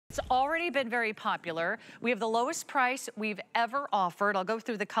It's already been very popular. We have the lowest price we've ever offered. I'll go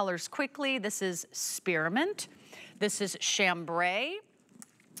through the colors quickly. This is spearmint. This is chambray.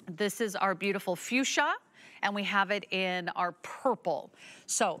 This is our beautiful fuchsia. And we have it in our purple.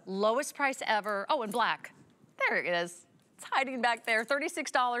 So lowest price ever. Oh, and black. There it is. It's hiding back there,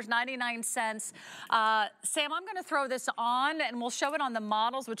 $36.99. Sam, I'm gonna throw this on and we'll show it on the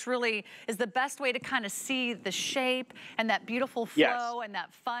models, which really is the best way to kind of see the shape and that beautiful flow and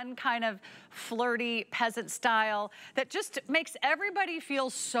that fun kind of flirty peasant style that just makes everybody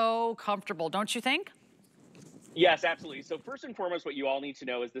feel so comfortable, don't you think? Yes, absolutely. So first and foremost, what you all need to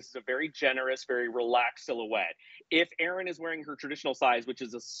know is this is a very generous, very relaxed silhouette. If Erin is wearing her traditional size, which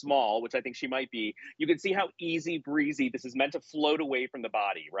is a small, which I think she might be, you can see how easy breezy this is meant to float away from the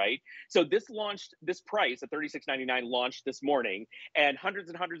body, right? So this price at $36.99 launched this morning, and hundreds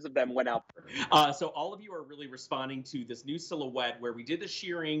of them went out. So all of you are really responding to this new silhouette where we did the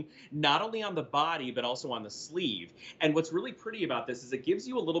shearing not only on the body, but also on the sleeve. And what's really pretty about this is it gives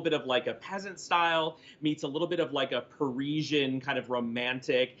you a little bit of like a peasant style meets a little bit of like a Parisian kind of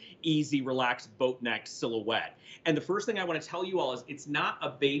romantic, easy, relaxed boat neck silhouette. And the first thing I want to tell you all is it's not a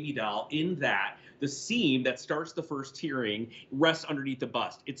baby doll in that the seam that starts the first tiering rests underneath the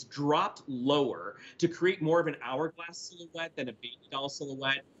bust. It's dropped lower to create more of an hourglass silhouette than a baby doll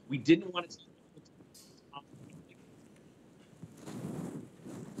silhouette. We didn't want it to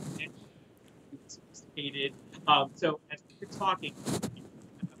sophisticated. So as we've been talking,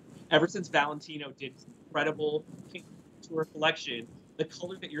 ever since Valentino did this incredible pink tour collection, the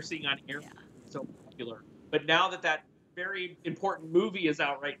color that you're seeing on air is so popular. But now that that very important movie is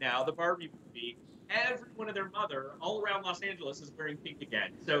out right now, the Barbie movie, everyone and their mother all around Los Angeles is wearing pink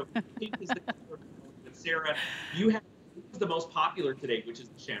again. So pink is the color. Sarah, you have the most popular today, which is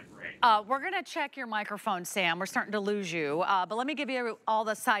the chambray. We're gonna check your microphone, Sam. We're starting to lose you, but let me give you all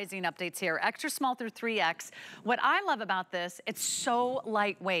the sizing updates here. Extra small through 3X. What I love about this, it's so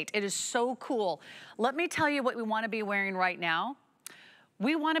lightweight. It is so cool. Let me tell you what we wanna be wearing right now.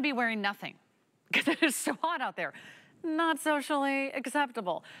 We wanna be wearing nothing because it is so hot out there. Not socially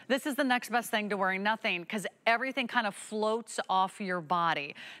acceptable. This is the next best thing to wearing nothing because everything kind of floats off your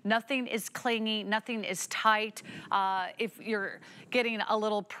body. Nothing is clingy, nothing is tight. If you're getting a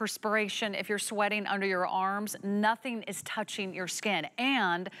little perspiration, if you're sweating under your arms, nothing is touching your skin.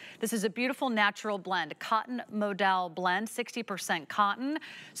 And this is a beautiful natural blend, cotton modal blend, 60% cotton.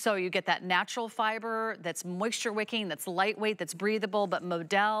 So you get that natural fiber that's moisture wicking, that's lightweight, that's breathable, but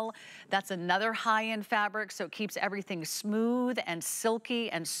modal, that's another high-end fabric, so it keeps everything smooth and silky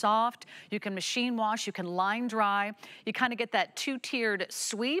and soft. You can machine wash, you can line dry. You kind of get that two-tiered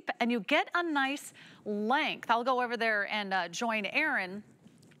sweep and you get a nice length. I'll go over there and join Erin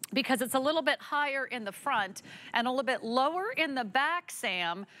because it's a little bit higher in the front and a little bit lower in the back,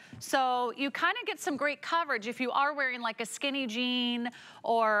 Sam. So you kind of get some great coverage if you are wearing like a skinny jean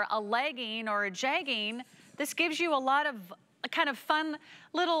or a legging or a jegging. This gives you a lot of kind of fun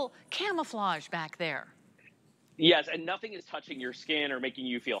little camouflage back there. Yes, and nothing is touching your skin or making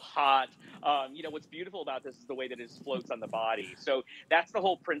you feel hot. You know, what's beautiful about this is the way that it floats on the body. So that's the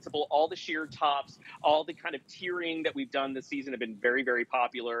whole principle. All the sheer tops, all the kind of tiering that we've done this season have been very, very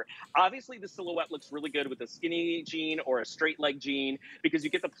popular. Obviously, the silhouette looks really good with a skinny jean or a straight leg jean because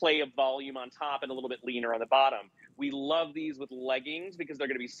you get the play of volume on top and a little bit leaner on the bottom. We love these with leggings because they're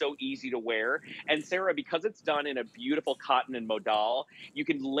going to be so easy to wear. And Sarah, because it's done in a beautiful cotton and modal, you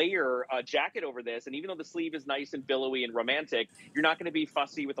can layer a jacket over this. And even though the sleeve is nice and billowy and romantic, you're not going to be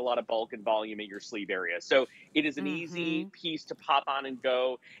fussy with a lot of bulk and volume in your sleeve area. So it is an easy piece to pop on and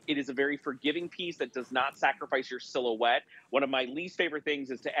go. It is a very forgiving piece that does not sacrifice your silhouette. One of my least favorite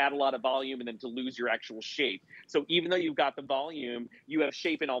things is to add a lot of volume and then to lose your actual shape. So even though you've got the volume, you have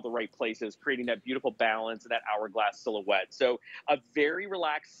shape in all the right places, creating that beautiful balance and that hourglass silhouette. So a very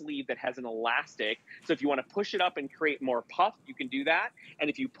relaxed sleeve that has an elastic. So if you want to push it up and create more puff, you can do that. And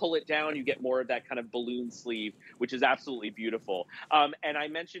if you pull it down, you get more of that kind of balloon sleeve, which is absolutely beautiful. And I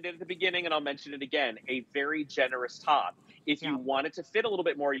mentioned it at the beginning, and I'll mention it again, a very generous top. If you want it to fit a little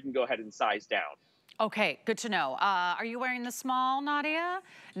bit more, you can go ahead and size down. Okay, good to know. Are you wearing the small, Nadia?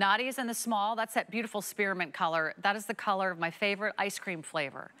 Nadia's in the small. That's that beautiful spearmint color. That is the color of my favorite ice cream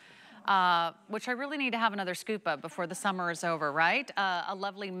flavor. Which I really need to have another scoop of before the summer is over, right? A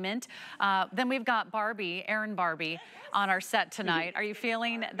lovely mint. Then we've got Barbie, Erin Barbie, on our set tonight. Are you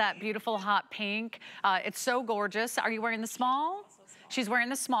feeling that beautiful hot pink? It's so gorgeous. Are you wearing the small? She's wearing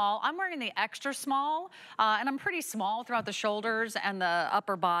the small. I'm wearing the extra small, and I'm pretty small throughout the shoulders and the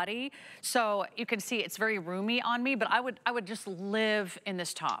upper body. So you can see it's very roomy on me, but I would just live in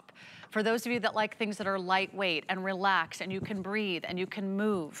this top. For those of you that like things that are lightweight and relaxed and you can breathe and you can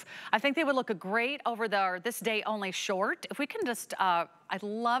move, I think they would look great over their this day only short. If we can just, I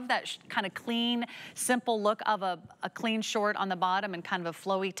love that kind of clean, simple look of a clean short on the bottom and kind of a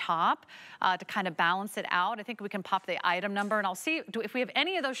flowy top to kind of balance it out. I think we can pop the item number and I'll see if we have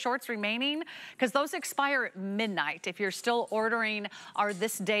any of those shorts remaining, because those expire at midnight if you're still ordering our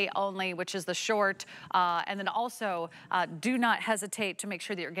this day only, which is the short. And then also do not hesitate to make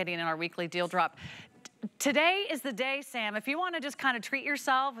sure that you're getting in our weekly deal drop. Today is the day, Sam, if you want to just kind of treat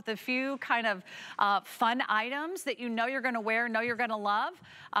yourself with a few kind of fun items that you know you're going to wear, know you're going to love,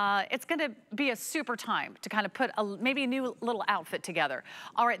 it's going to be a super time to kind of put maybe a new little outfit together.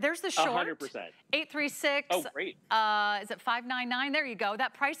 All right, there's the short. 100%. 836. Oh, great. Is it 599? There you go.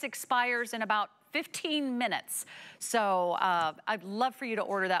 That price expires in about 15 minutes. So I'd love for you to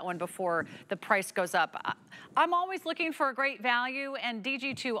order that one before the price goes up. I'm always looking for a great value, and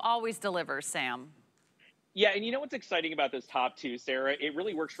DG2 always delivers, Sam. Yeah, and you know what's exciting about this top too, Sarah? It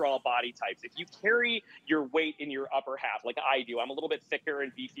really works for all body types. If you carry your weight in your upper half, like I do, I'm a little bit thicker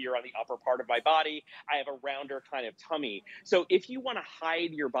and beefier on the upper part of my body. I have a rounder kind of tummy. So if you want to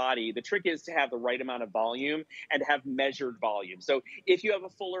hide your body, the trick is to have the right amount of volume and have measured volume. So if you have a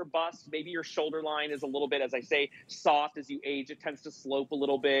fuller bust, maybe your shoulder line is a little bit, as I say, soft. As you age, it tends to slope a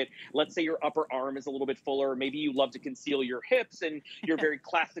little bit. Let's say your upper arm is a little bit fuller. Maybe you love to conceal your hips and you're very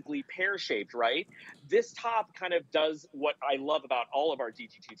classically pear-shaped, right? This top kind of does what I love about all of our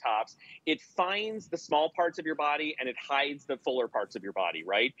DG2 tops. It finds the small parts of your body and it hides the fuller parts of your body,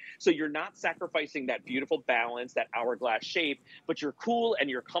 right? So you're not sacrificing that beautiful balance, that hourglass shape, but you're cool and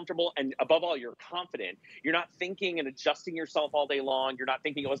you're comfortable, and above all, you're confident. You're not thinking and adjusting yourself all day long. You're not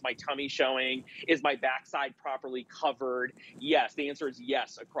thinking, oh, is my tummy showing? Is my backside properly covered? Yes, the answer is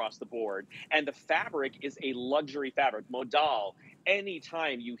yes across the board. And the fabric is a luxury fabric, modal.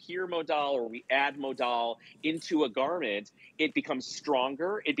 Anytime you hear modal or we add modal into a garment, it becomes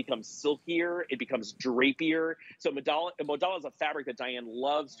stronger, it becomes silkier, it becomes drapier. So modal is a fabric that Diane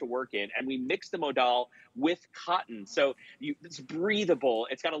loves to work in, and we mix the modal with cotton. So it's breathable.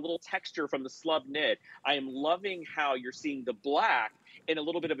 It's got a little texture from the slub knit. I am loving how you're seeing the black in a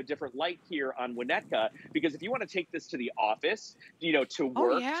little bit of a different light here on Winnetka, because if you want to take this to the office, you know, to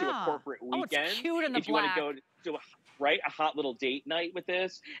work, to a corporate weekend, it's cute in the if you want to go to a hot little date night with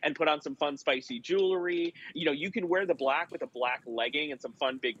this and put on some fun, spicy jewelry. You know, you can wear the black with a black legging and some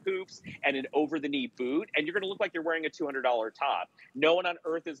fun big hoops and an over-the-knee boot, and you're going to look like you're wearing a $200 top. No one on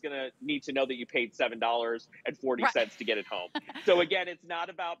earth is going to need to know that you paid $7.40 to get it home. So again, it's not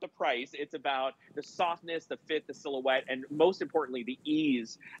about the price. It's about the softness, the fit, the silhouette, and most importantly, the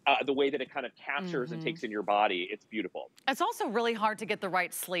ease, the way that it kind of captures and takes in your body. It's beautiful. It's also really hard to get the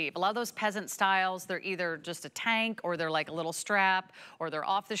right sleeve. A lot of those peasant styles, they're either just a tank or they're like a little strap, or they're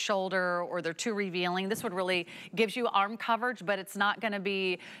off the shoulder, or they're too revealing. This one really gives you arm coverage, but it's not gonna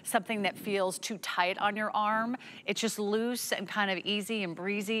be something that feels too tight on your arm. It's just loose and kind of easy and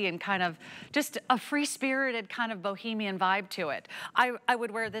breezy and kind of just a free-spirited kind of bohemian vibe to it. I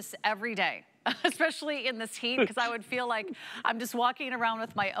would wear this every day. Especially in this heat, because I would feel like I'm just walking around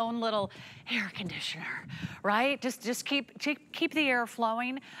with my own little air conditioner, right? Just keep the air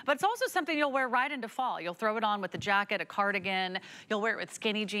flowing. But it's also something you'll wear right into fall. You'll throw it on with a jacket, a cardigan. You'll wear it with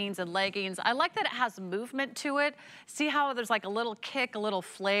skinny jeans and leggings. I like that it has movement to it. See how there's like a little kick, a little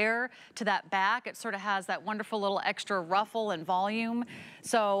flare to that back. It sort of has that wonderful little extra ruffle and volume.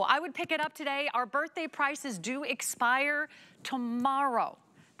 So I would pick it up today. Our birthday prices do expire tomorrow.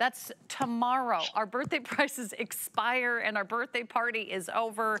 That's tomorrow. Our birthday prices expire and our birthday party is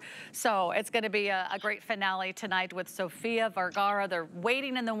over. So it's gonna be a great finale tonight with Sofia Vergara. They're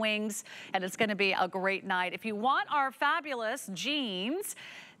waiting in the wings and it's gonna be a great night. If you want our fabulous jeans,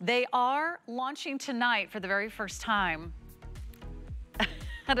 they are launching tonight for the very first time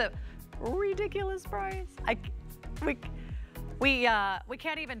at a ridiculous price. We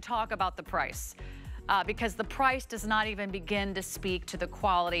can't even talk about the price. Because the price does not even begin to speak to the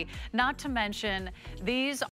quality. Not to mention, these